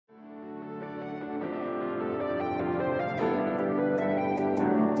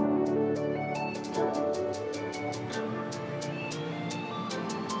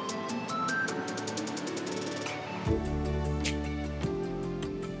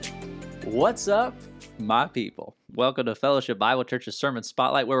What's up, my people? Welcome to Fellowship Bible Church's Sermon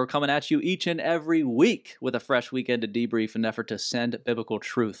Spotlight, where we're coming at you each and every week with a fresh weekend to debrief in an effort to send biblical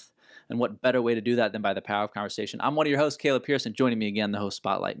truth. And what better way to do that than by the power of conversation? I'm one of your hosts, Caleb Pierce, and joining me again, the host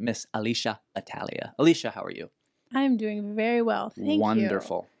spotlight, Miss Alicia Italia. Alicia, how are you? I'm doing very well. Thank you.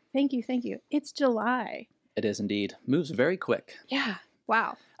 Wonderful. Thank you. It's July. It is indeed. Moves very quick. Yeah.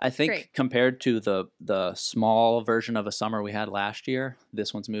 Wow. I think Great. compared to the small version of a summer we had last year,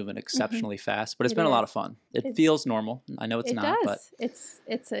 this one's moving exceptionally fast, but it's been a lot of fun. It feels normal. I know it's not, but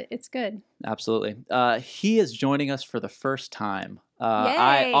it's good. Absolutely. He is joining us for the first time. Yay.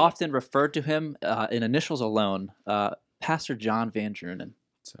 I often refer to him in initials alone, Pastor John Van Drunen.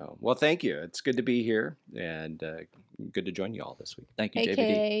 So, well, thank you. It's good to be here and good to join you all this week. Thank you,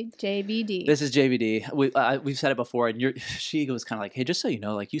 AKA JVD. This is JVD. We've said it before, and she was kind of like, hey, just so you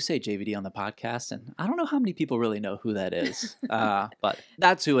know, like you say JVD on the podcast, and I don't know how many people really know who that is, but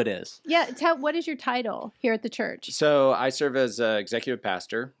that's who it is. Yeah. What is your title here at the church? So I serve as executive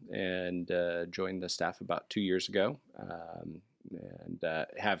pastor and joined the staff about 2 years ago and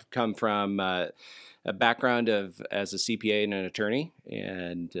have come from a background as a CPA and an attorney,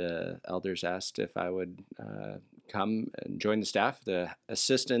 and elders asked if I would come and join the staff to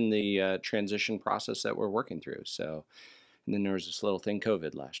assist in the transition process that we're working through. So, and then there was this little thing,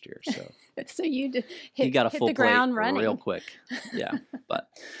 COVID, last year. So, So you got a hit full the ground plate running real quick. Yeah, but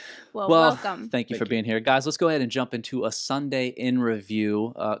well, welcome. Thank you for being here, guys. Let's go ahead and jump into a Sunday in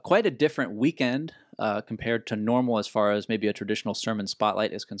review. Quite a different weekend compared to normal as far as maybe a traditional sermon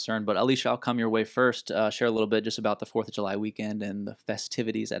spotlight is concerned. But Alicia, I'll come your way first. Share a little bit just about the 4th of July weekend and the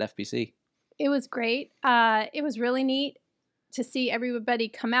festivities at FBC. It was great. It was really neat to see everybody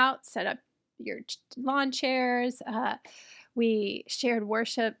come out, set up your lawn chairs. We shared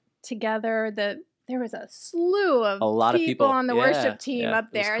worship together. There was a slew of people on the worship team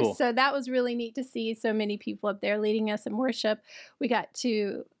up there. Cool. So that was really neat to see so many people up there leading us in worship. We got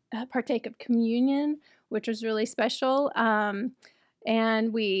to partake of communion, which was really special.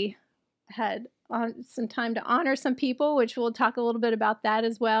 And we had some time to honor some people, which we'll talk a little bit about that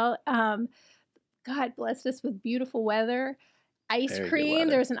as well. God blessed us with beautiful weather. Ice cream.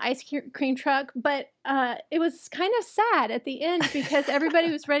 There was an ice cream truck, but it was kind of sad at the end because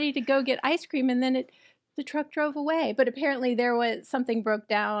everybody was ready to go get ice cream, and then the truck drove away. But apparently there was something broke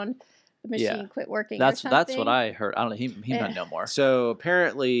down. The machine quit working. That's what I heard. I don't know. He doesn't know more. So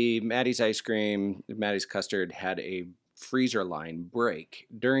apparently, Maddie's Custard had a freezer line break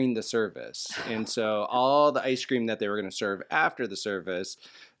during the service, and so all the ice cream that they were going to serve after the service,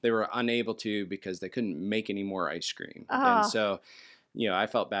 they were unable to because they couldn't make any more ice cream. And so, I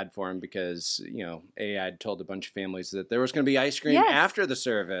felt bad for him because, I'd told a bunch of families that there was going to be ice cream after the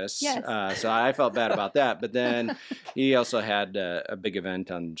service. Yes. So I felt bad about that. But then he also had a big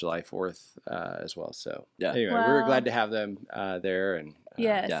event on July 4th as well. So anyway, we were glad to have them there. And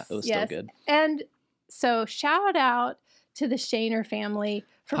it was still good. And so shout out to the Shaner family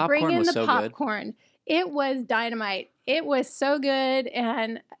for bringing the popcorn. Good. It was dynamite. It was so good,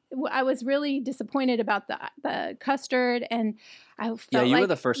 and I was really disappointed about the custard, and I felt you were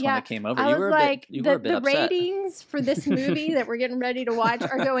the first one that came over. I was like, the ratings for this movie that we're getting ready to watch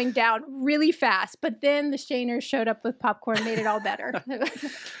are going down really fast, but then the Shaners showed up with popcorn, made it all better.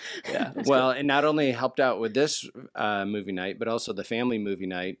 Well, it not only helped out with this movie night, but also the family movie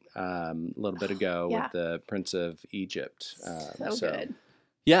night a little bit ago with the Prince of Egypt. So good.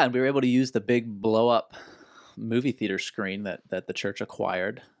 Yeah, and we were able to use the big blow-up movie theater screen that the church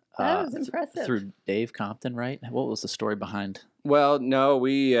acquired. That was impressive. Through Dave Compton, right? What was the story behind? Well, no,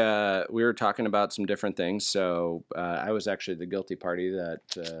 we were talking about some different things. So I was actually the guilty party that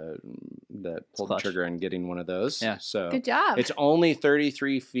pulled the trigger on getting one of those. Yeah. So good job. It's only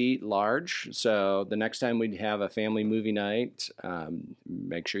 33 feet large. So the next time we have a family movie night,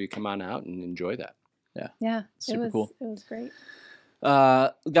 make sure you come on out and enjoy that. Yeah. Super cool. It was great.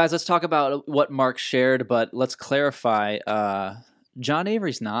 Guys, let's talk about what Mark shared, but let's clarify. John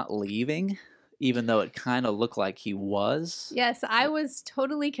Avery's not leaving, even though it kind of looked like he was. Yes, I was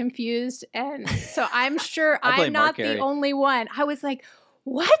totally confused, and so I'm sure I'm not the Carey. Only one. I was like,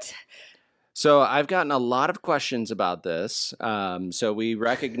 what? So I've gotten a lot of questions about this. So we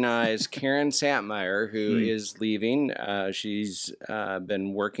recognize Karen Santmeyer, who is leaving. She's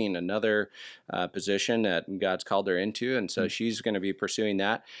been working another position that God's called her into, and so she's going to be pursuing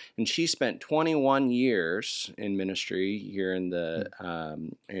that. And she spent 21 years in ministry here in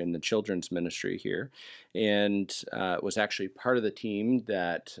the children's ministry here, and was actually part of the team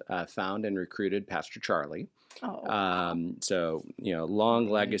that found and recruited Pastor Charlie. Oh, wow. So, long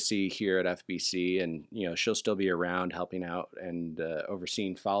Right. legacy here at FBC, and, she'll still be around helping out and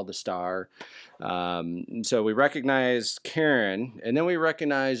overseeing Follow the Star. So we recognize Karen, and then we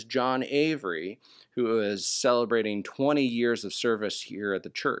recognize John Avery, who is celebrating 20 years of service here at the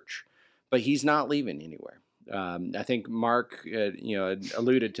church, but he's not leaving anywhere. I think Mark, had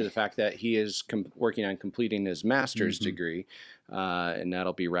alluded to the fact that he is working on completing his master's degree, and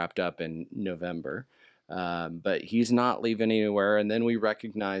that'll be wrapped up in November. But he's not leaving anywhere. And then we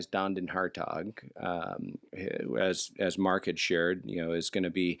recognize Dondon Hartog, who, as Mark had shared, is going to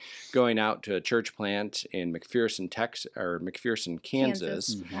be going out to a church plant in McPherson,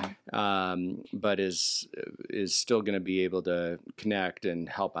 Kansas. But is still going to be able to connect and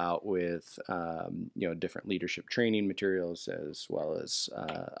help out with different leadership training materials, as well as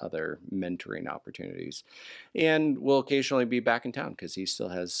other mentoring opportunities. And we'll occasionally be back in town because he still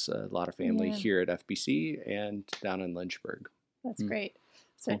has a lot of family here at FBC and down in Lynchburg. That's great.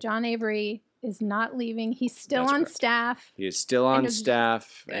 So John Avery is not leaving. He's still on staff. He is still on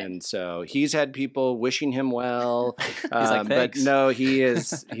staff, and so he's had people wishing him well. He's like, but thanks. no, he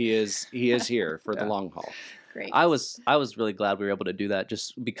is here for the long haul. Great. I was really glad we were able to do that,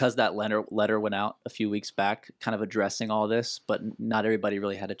 just because that letter went out a few weeks back, kind of addressing all this, but not everybody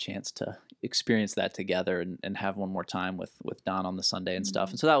really had a chance to experience that together and have one more time with Don on the Sunday and stuff.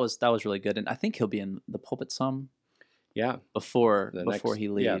 And so that was really good. And I think he'll be in the pulpit some. Yeah, before he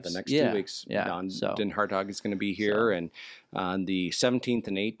leaves. Yeah, the next 2 weeks. Yeah, Dondon Hartog is going to be here, and on the 17th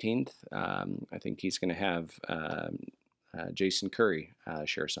and 18th, I think he's going to have Jason Curry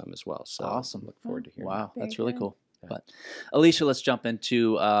share some as well. So awesome! Look forward to hearing. Wow, Very that's really good. cool. But Alicia, let's jump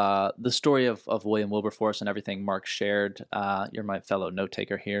into the story of William Wilberforce and everything Mark shared. You're my fellow note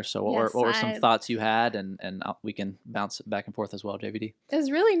taker here, so what were some thoughts you had, and we can bounce it back and forth as well, JVD. It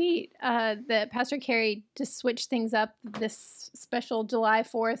was really neat that Pastor Carey just switched things up this special July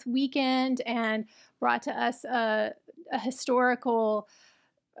 4th weekend and brought to us a historical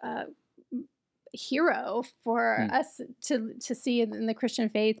hero for us to see in the Christian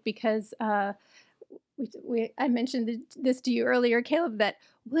faith, because I mentioned this to you earlier, Caleb, that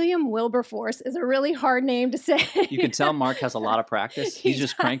William Wilberforce is a really hard name to say. You can tell Mark has a lot of practice. He's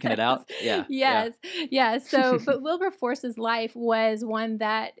just cranking it out. Yeah. Yes. So, but Wilberforce's life was one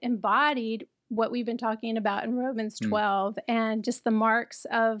that embodied what we've been talking about in Romans 12 and just the marks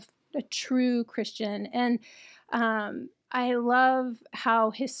of a true Christian. And I love how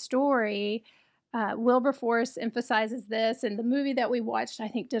his story, Wilberforce emphasizes this, and the movie that we watched, I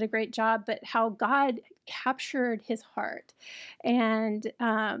think, did a great job, but how God captured his heart, and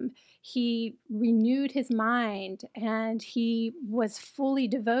he renewed his mind, and he was fully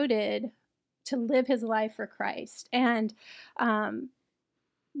devoted to live his life for Christ. And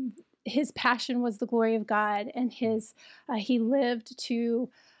his passion was the glory of God, and he lived to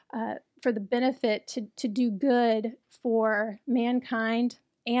for the benefit to do good for mankind,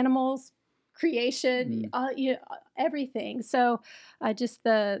 animals, creation, everything. So just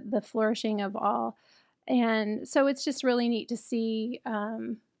the flourishing of all. And so it's just really neat to see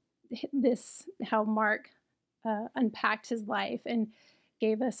how Mark unpacked his life and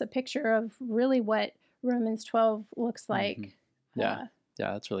gave us a picture of really what Romans 12 looks like. Yeah,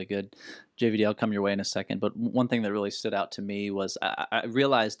 that's really good. JVD, I'll come your way in a second. But one thing that really stood out to me was I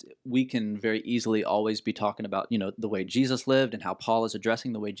realized we can very easily always be talking about, the way Jesus lived and how Paul is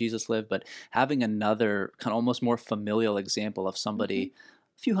addressing the way Jesus lived, but having another kind of almost more familial example of somebody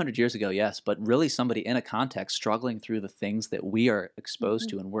a few hundred years ago, yes, but really somebody in a context struggling through the things that we are exposed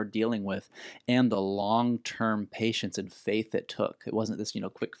to and we're dealing with, and the long-term patience and faith it took. It wasn't this,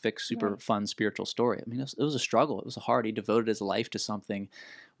 quick fix, super fun spiritual story. I mean, it was a struggle. It was hard. He devoted his life to something,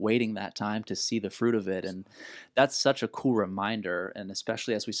 waiting that time to see the fruit of it. And that's such a cool reminder. And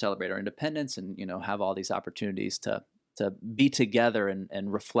especially as we celebrate our independence and, have all these opportunities to be together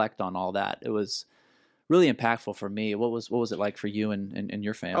and reflect on all that. It was really impactful for me. What was it like for you and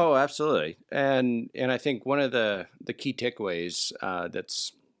your family? Oh, absolutely. And I think one of the key takeaways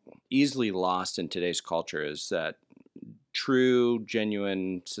that's easily lost in today's culture is that true,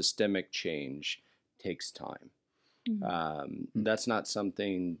 genuine, systemic change takes time. That's not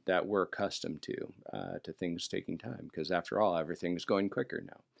something that we're accustomed to things taking time, because after all, everything's going quicker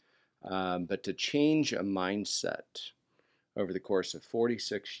now. But to change a mindset over the course of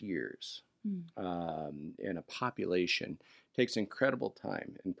 46 years in a population takes incredible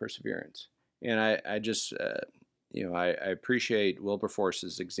time and perseverance. And I just, I appreciate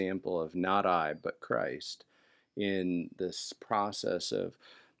Wilberforce's example of not I, but Christ in this process of,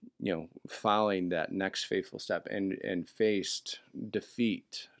 following that next faithful step and faced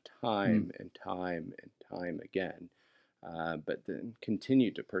defeat time and time and time again, but then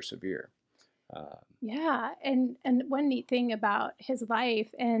continued to persevere. Yeah, and one neat thing about his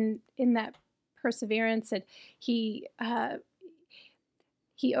life and in that perseverance, and he uh,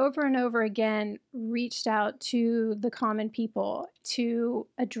 he over and over again reached out to the common people to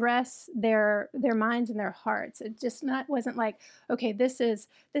address their minds and their hearts. It just not wasn't like, okay, this is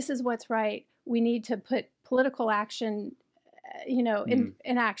what's right. We need to put political action, in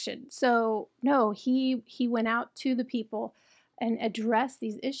action. So no, he went out to the people and addressed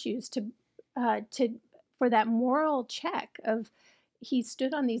these issues to for that moral check of he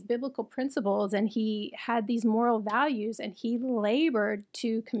stood on these biblical principles and he had these moral values and he labored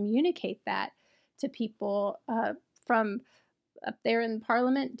to communicate that to people, from up there in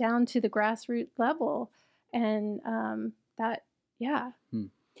parliament down to the grassroots level. And that, yeah. Hmm.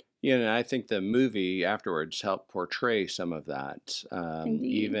 Yeah, and I think the movie afterwards helped portray some of that.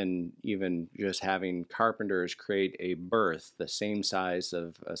 Indeed. Even just having carpenters create a berth the same size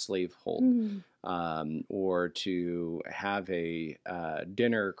of a slave hold, Mm. or to have a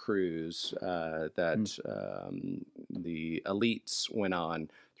dinner cruise that the elites went on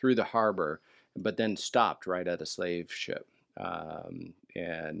through the harbor, but then stopped right at a slave ship,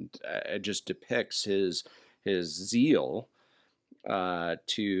 and it just depicts his zeal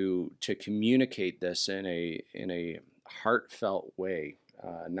to communicate this in a heartfelt way,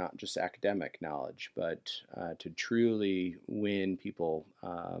 not just academic knowledge, but to truly win people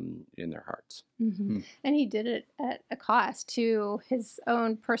in their hearts. Hmm. And he did it at a cost to his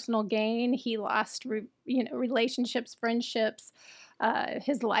own personal gain. He lost, relationships, friendships.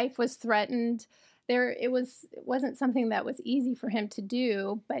 His life was threatened. It wasn't something that was easy for him to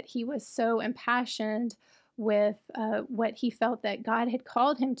do, but he was so impassioned with what he felt that God had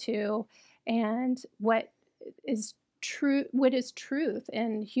called him to, and is what is truth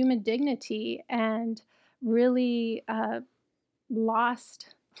and human dignity, and really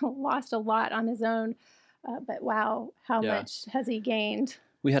lost lost a lot on his own. But wow, how Yeah. much has he gained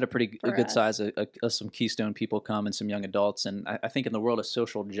We had a for good us? size of some Keystone people come and some young adults, and I think in the world of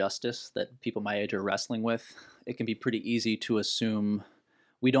social justice that people my age are wrestling with, it can be pretty easy to assume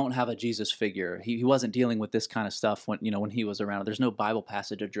we don't have a Jesus figure. He wasn't dealing with this kind of stuff when he was around. There's no Bible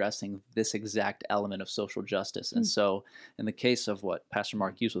passage addressing this exact element of social justice. And Mm. so in the case of what Pastor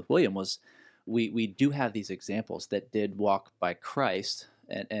Mark used with William was we do have these examples that did walk by Christ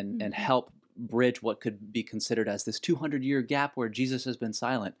and Mhm. help bridge what could be considered as this 200-year gap where Jesus has been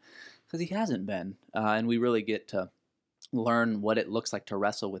silent, because he hasn't been. And we really get to learn what it looks like to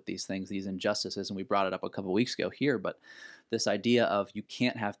wrestle with these things, these injustices. And we brought it up a couple weeks ago here, but this idea of you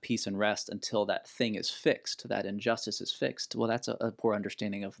can't have peace and rest until that thing is fixed, that injustice is fixed. Well, that's a poor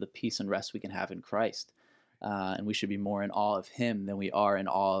understanding of the peace and rest we can have in Christ. And we should be more in awe of him than we are in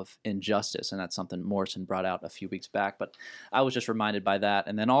awe of injustice. And that's something Morrison brought out a few weeks back. But I was just reminded by that.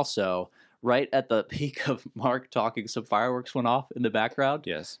 And then also, right at the peak of Mark talking, some fireworks went off in the background.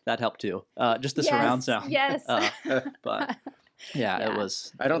 Yes. That helped too. Just the surround sound. Yes. But yeah, Yeah. it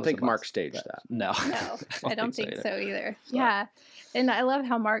was. I don't it was think a Mark must. staged that. No. No, I don't think either. so either. Yeah, and I love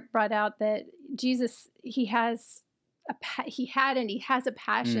how Mark brought out that Jesus, he has he had and he has a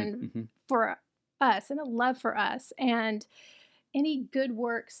passion Mhm. for us and a love for us, and any good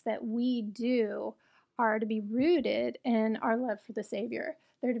works that we do are to be rooted in our love for the Savior.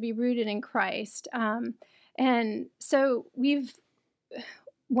 They're to be rooted in Christ, and so we've.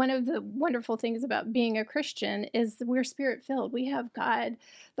 One of the wonderful things about being a Christian is that we're spirit filled. We have God,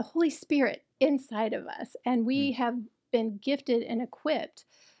 the Holy Spirit inside of us, and we have been gifted and equipped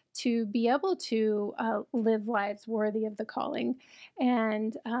to be able to live lives worthy of the calling.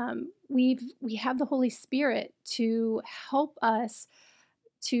 And we have the Holy Spirit to help us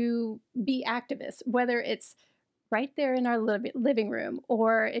to be activists, whether it's right there in our living room,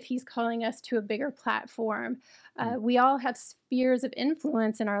 or if he's calling us to a bigger platform. We all have spheres of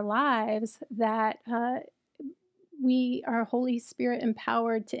influence in our lives that we are Holy Spirit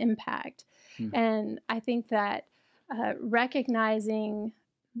empowered to impact. And I think that recognizing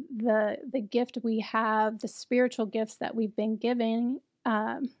the gift we have, the spiritual gifts that we've been given,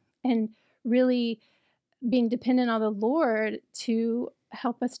 and really being dependent on the Lord to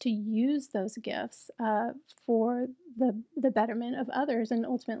help us to use those gifts for the betterment of others and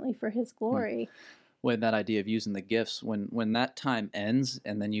ultimately for His glory. When that idea of using the gifts, when that time ends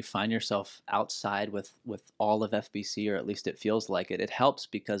and then you find yourself outside with all of FBC, or at least it feels like it helps,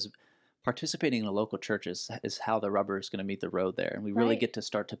 because participating in a local church is how the rubber is going to meet the road there. And we really Right. get to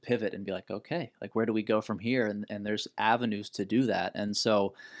start to pivot and be like, okay, like where do we go from here? And there's avenues to do that. And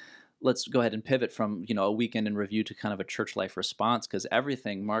so let's go ahead and pivot from, a weekend in review to kind of a church life response, because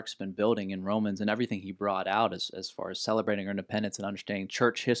everything Mark's been building in Romans and everything he brought out as far as celebrating our independence and understanding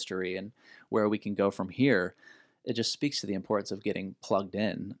church history and where we can go from here, it just speaks to the importance of getting plugged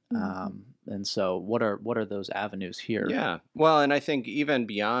in. And so what are those avenues here? Yeah. Well, and I think even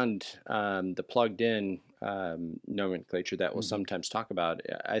beyond the plugged in nomenclature that we'll sometimes talk about,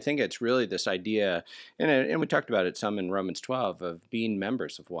 I think it's really this idea, and we talked about it some in Romans 12, of being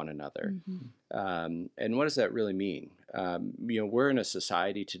members of one another. And what does that really mean? We're in a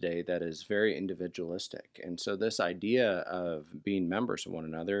society today that is very individualistic. And so this idea of being members of one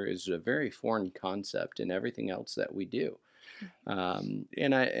another is a very foreign concept in everything else that we do.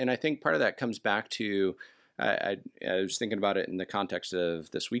 And I think part of that comes back to, I was thinking about it in the context of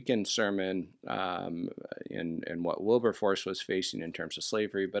this weekend sermon and what Wilberforce was facing in terms of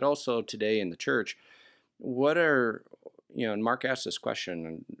slavery, but also today in the church. And Mark asked this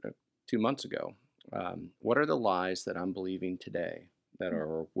question 2 months ago, what are the lies that I'm believing today that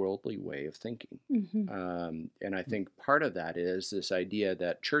are a worldly way of thinking? And I think part of that is this idea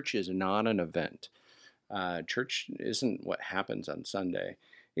that church is not an event. Church isn't what happens on Sunday.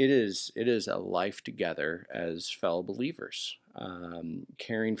 It is a life together as fellow believers,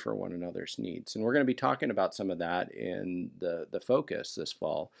 caring for one another's needs. And we're going to be talking about some of that in the focus this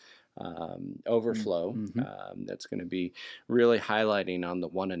fall, Overflow. That's going to be really highlighting on the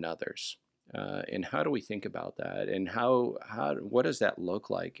one another's. And how do we think about that? And what does that look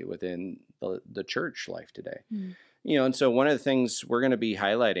like within the church life today? And so one of the things we're going to be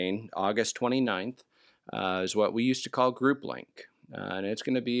highlighting August 29th is what we used to call Group Link. And it's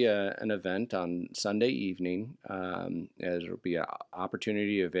going to be an event on Sunday evening. There will be an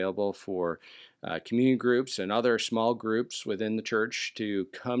opportunity available for community groups and other small groups within the church to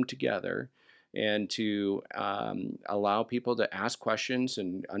come together and to allow people to ask questions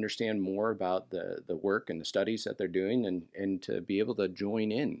and understand more about the work and the studies that they're doing, and to be able to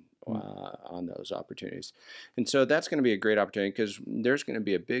join in on those opportunities. And so that's going to be a great opportunity, because there's going to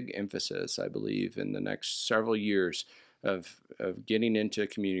be a big emphasis, I believe, in the next several years of getting into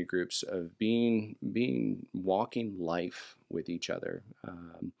community groups, of walking life with each other,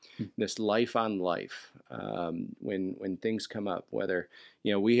 this life on life. When things come up, whether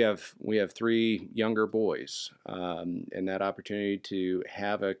we have 3 younger boys, and that opportunity to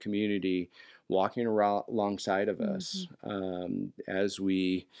have a community walking alongside of us as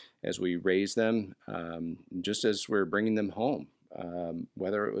we raise them, just as we're bringing them home.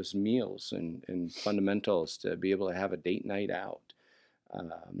 Whether it was meals and fundamentals to be able to have a date night out.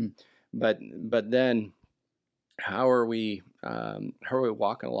 But then how are we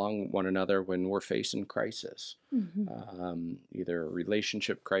walking along one another when we're facing crisis, either a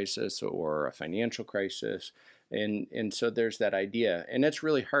relationship crisis or a financial crisis? And so there's that idea, and it's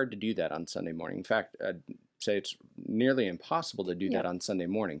really hard to do that on Sunday morning. In fact, I'd say it's nearly impossible to do that on Sunday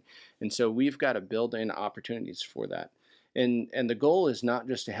morning. And so we've got to build in opportunities for that. And the goal is not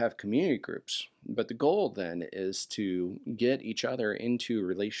just to have community groups, but the goal then is to get each other into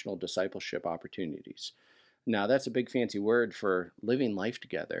relational discipleship opportunities. Now, that's a big fancy word for living life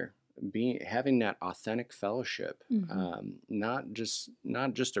together, having that authentic fellowship, not just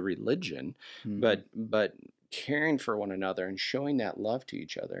a religion, but caring for one another and showing that love to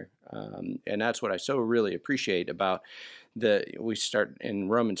each other. And that's what I so really appreciate about we start in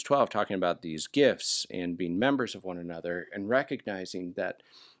Romans 12 talking about these gifts and being members of one another, and recognizing that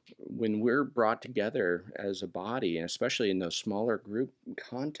when we're brought together as a body, and especially in those smaller group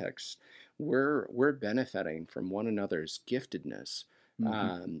contexts, we're benefiting from one another's giftedness.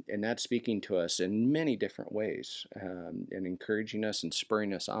 And that's speaking to us in many different ways, and encouraging us and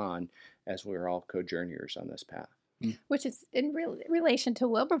spurring us on as we're all co-journeyers on this path. Which is in relation to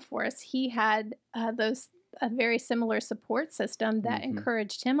Wilberforce. He had a very similar support system that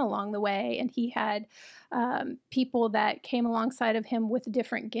encouraged him along the way, and he had people that came alongside of him with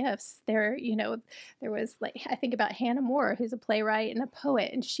different gifts. There was, like, I think about Hannah More, who's a playwright and a poet,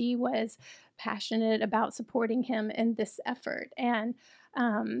 and she was passionate about supporting him in this effort. And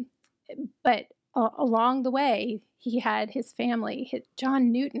but along the way, he had his family,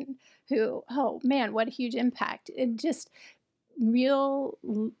 John Newton, who, oh man, what a huge impact. And just real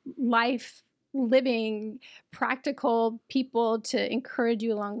life living, practical people to encourage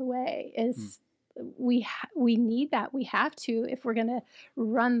you along the way is we need that. We have to, if we're going to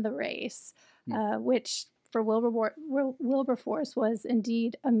run the race, which for Wilberforce was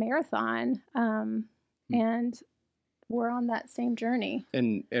indeed a marathon, and we're on that same journey.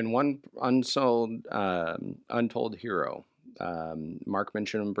 And one untold hero, Mark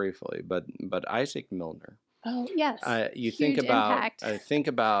mentioned him briefly, but Isaac Milner. Oh, yes. You Huge impact. think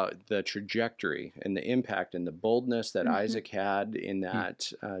about the trajectory and the impact and the boldness that Mhm. Isaac had in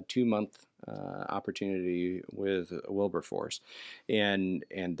that 2 month opportunity with Wilberforce, and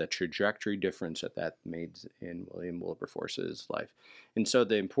the trajectory difference that made in William Wilberforce's life. And so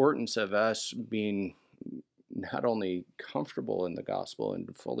the importance of us being not only comfortable in the gospel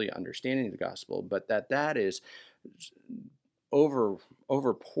and fully understanding the gospel, but that is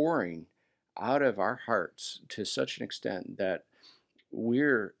overpouring out of our hearts to such an extent that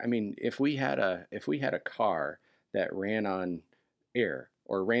I mean, if we had a car that ran on air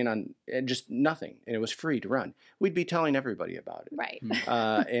or ran on just nothing and it was free to run, we'd be telling everybody about it. Right.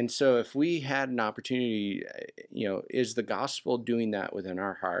 And so if we had an opportunity, is the gospel doing that within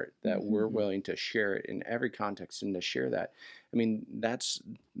our heart, that we're Mhm. willing to share it in every context and to share that? I mean,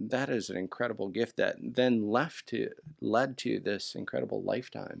 that is an incredible gift that then led to this incredible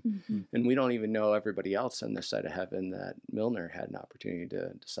lifetime. Mhm. And we don't even know everybody else on this side of heaven that Milner had an opportunity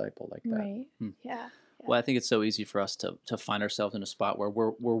to disciple like that. Right. Hmm. Yeah. Well, I think it's so easy for us to find ourselves in a spot where we're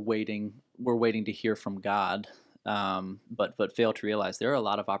waiting to hear from God, but fail to realize there are a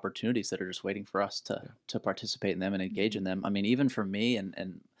lot of opportunities that are just waiting for us to participate in them and engage in them. I mean, even for me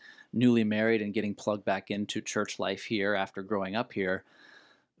and newly married and getting plugged back into church life here after growing up here,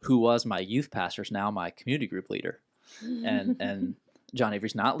 who was my youth pastor is now my community group leader, and John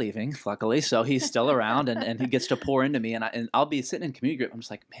Avery's not leaving, luckily, so he's still around and he gets to pour into me, and I'll be sitting in community group. I'm just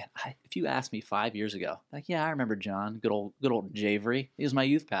like, man, if you asked me 5 years ago, like, yeah, I remember John, good old Javery. He was my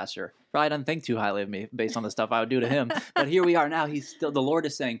youth pastor. Probably doesn't think too highly of me based on the stuff I would do to him, but here we are now. The Lord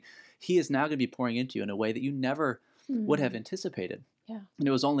is saying He is now going to be pouring into you in a way that you never would have anticipated. Yeah. And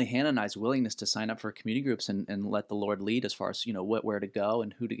it was only Hannah and I's willingness to sign up for community groups and let the Lord lead as far as, where to go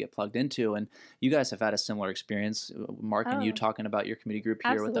and who to get plugged into. And you guys have had a similar experience, Mark and you talking about your community group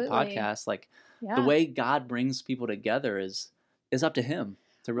here with the podcast. Like the way God brings people together is up to Him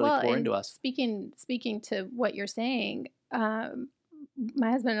to really pour into us. Speaking to what you're saying,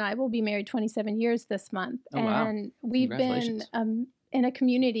 my husband and I will be married 27 years this month. Oh, wow. And we've been in a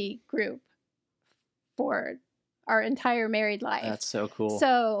community group for our entire married life. That's so cool.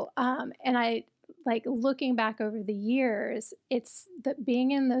 So, and I like looking back over the years, it's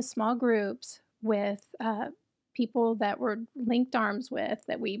being in those small groups with people that we're linked arms with,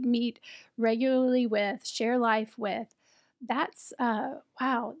 that we meet regularly with, share life with. That's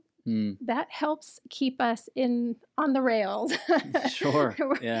wow. That helps keep us on the rails. Sure.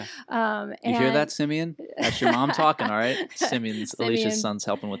 Yeah. You hear that, Simeon? That's your mom talking, all right? Simeon's Alicia's son's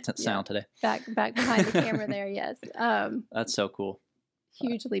helping with sound today. Back behind the camera there, yes. That's so cool.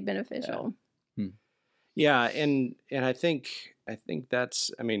 Hugely beneficial. Yeah, and I think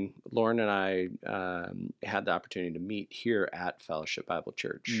that's, I mean, Lauren and I had the opportunity to meet here at Fellowship Bible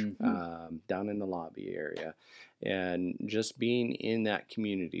Church, down in the lobby area, and just being in that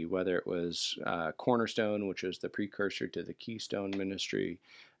community, whether it was Cornerstone, which was the precursor to the Keystone Ministry,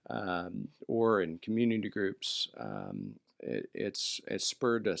 or in community groups, it's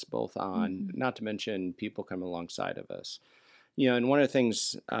spurred us both on, not to mention people come alongside of us. And one of the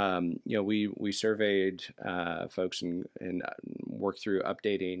things, we surveyed folks and worked through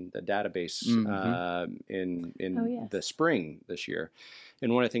updating the database in the spring this year.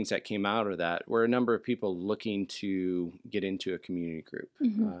 And one of the things that came out of that were a number of people looking to get into a community group.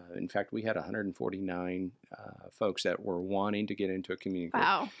 In fact, we had 149 folks that were wanting to get into a community group.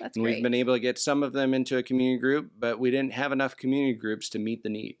 Wow, that's and great. We've been able to get some of them into a community group, but we didn't have enough community groups to meet the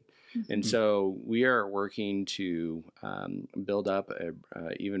need. And so we are working to build up a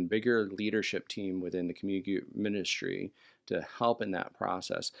even bigger leadership team within the community ministry to help in that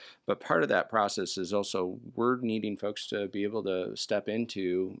process. But part of that process is also we're needing folks to be able to step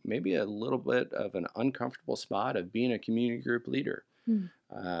into maybe a little bit of an uncomfortable spot of being a community group leader.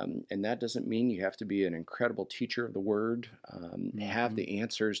 And that doesn't mean you have to be an incredible teacher of the word, have the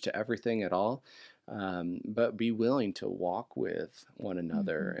answers to everything at all. But be willing to walk with one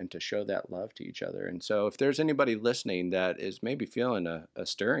another and to show that love to each other. And so if there's anybody listening that is maybe feeling a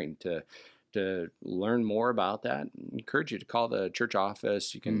stirring to learn more about that, I encourage you to call the church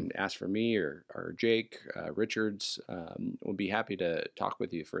office. You can ask for me or Jake Richards. We'll be happy to talk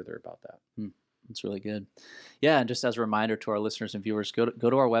with you further about that. That's really good. Yeah, and just as a reminder to our listeners and viewers, go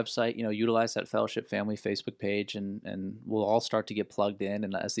to our website, utilize that Fellowship Family Facebook page, and we'll all start to get plugged in.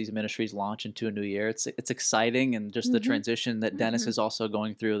 And as these ministries launch into a new year, it's exciting, and just the transition that Dennis is also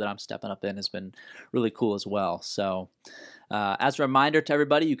going through, that I'm stepping up in, has been really cool as well. So as a reminder to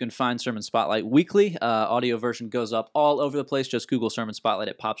everybody, you can find Sermon Spotlight weekly. Audio version goes up all over the place. Just Google Sermon Spotlight.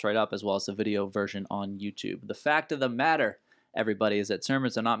 It pops right up, as well as the video version on YouTube. The fact of the matter, Everybody is that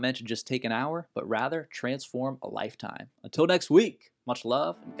sermons are not meant to just take an hour, but rather transform a lifetime. Until next week, much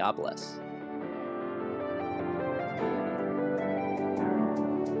love and God bless.